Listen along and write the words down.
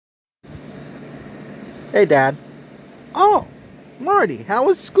Hey, Dad. Oh, Marty, how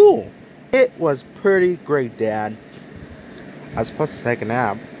was school? It was pretty great, Dad. I was supposed to take a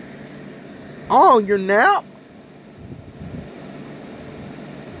nap. Oh, your nap?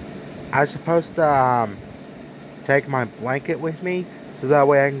 I was supposed to, take my blanket with me so that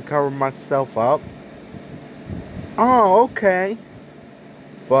way I can cover myself up. Oh, okay.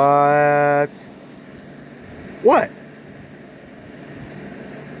 But... What?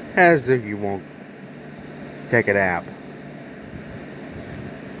 As if you won't take a nap.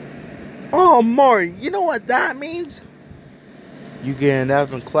 Oh, Marty, you know what that means? You get an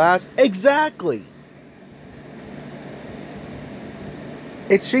F in class? Exactly!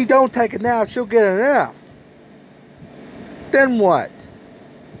 If she don't take a nap, she'll get an F. Then what?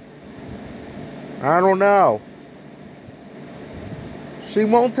 I don't know. She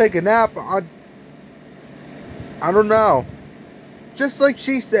won't take a nap. I don't know. Just like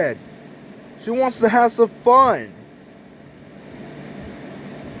she said. She wants to have some fun.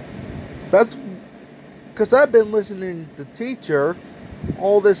 That's because I've been listening to the teacher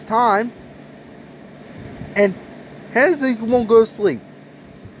all this time. And Hanazuki won't go to sleep.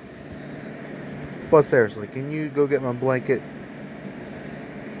 But seriously, can you go get my blanket?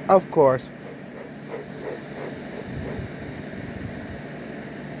 Of course.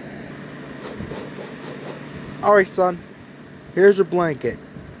 Alright, son. Here's your blanket.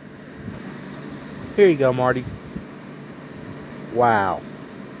 Here you go, Marty. Wow.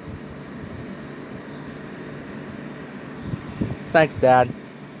 Thanks, Dad.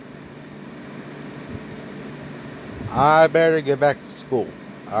 I better get back to school.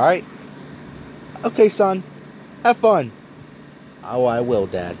 Alright? Okay, son. Have fun. Oh, I will,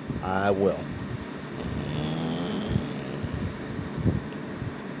 Dad. I will.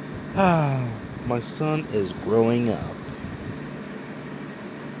 My son is growing up.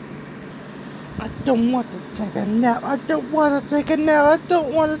 I don't want to take a nap. I don't want to take a nap. I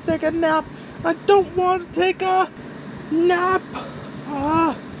don't want to take a nap. I don't want to take a nap.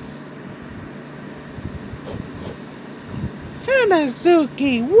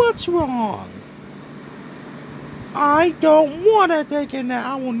 Hanazuki, what's wrong? I don't want to take a nap.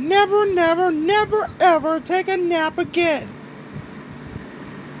 I will never, never, never, ever take a nap again.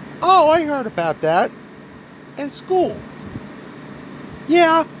 Oh, I heard about that. In school.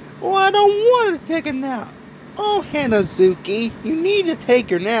 Yeah, well, I don't want to take a nap. Oh, Hanazuki, you need to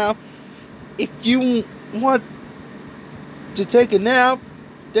take your nap. If you want to take a nap,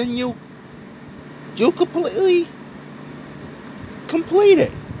 then you'll completely complete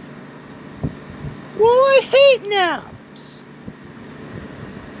it. Well, I hate naps.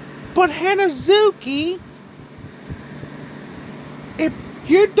 But Hanazuki, if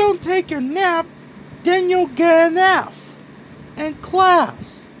you don't take your nap, then you'll get an F in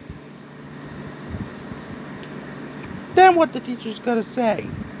class. Then what the teacher's gonna say?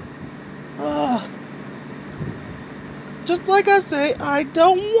 Just like I say, I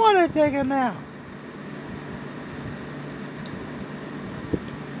don't want to take a nap.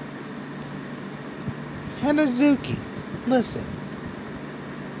 Hanazuki, listen.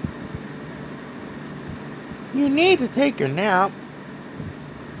 You need to take your nap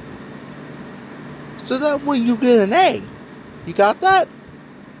so that way you get an A. You got that?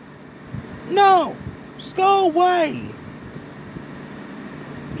 No, just go away.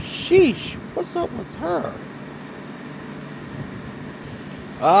 Sheesh, what's up with her?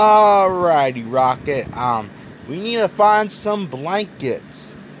 Alrighty, Rocket. We need to find some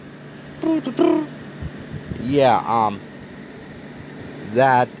blankets. Yeah,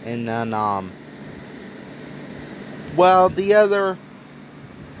 that and then, well, the other,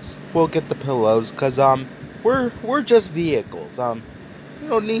 we'll get the pillows, cause, we're just vehicles, we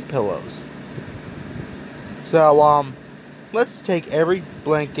don't need pillows. So, let's take every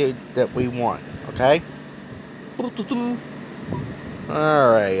blanket that we want, okay?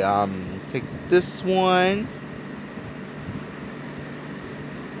 Alright, take this one.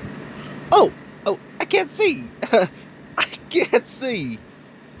 Oh, I can't see. I can't see.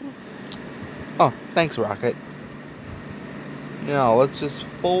 Oh, thanks, Rocket. Now, let's just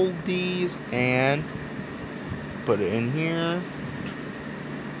fold these and put it in here.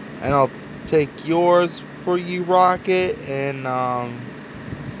 And I'll take yours for you, Rocket, and,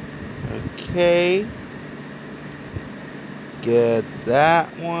 okay. Get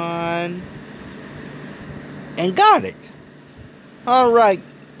that one. And got it. Alright.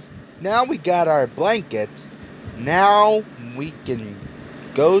 Now we got our blankets. Now we can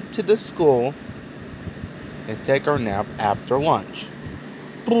go to the school and take our nap after lunch.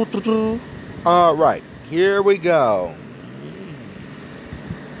 Alright. Here we go.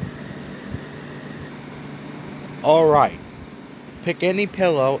 Alright. Pick any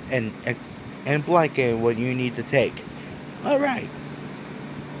pillow and blanket what you need to take. Alright.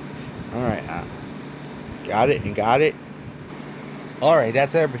 Alright. Got it and got it. Alright,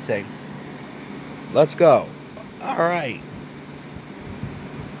 that's everything. Let's go. Alright.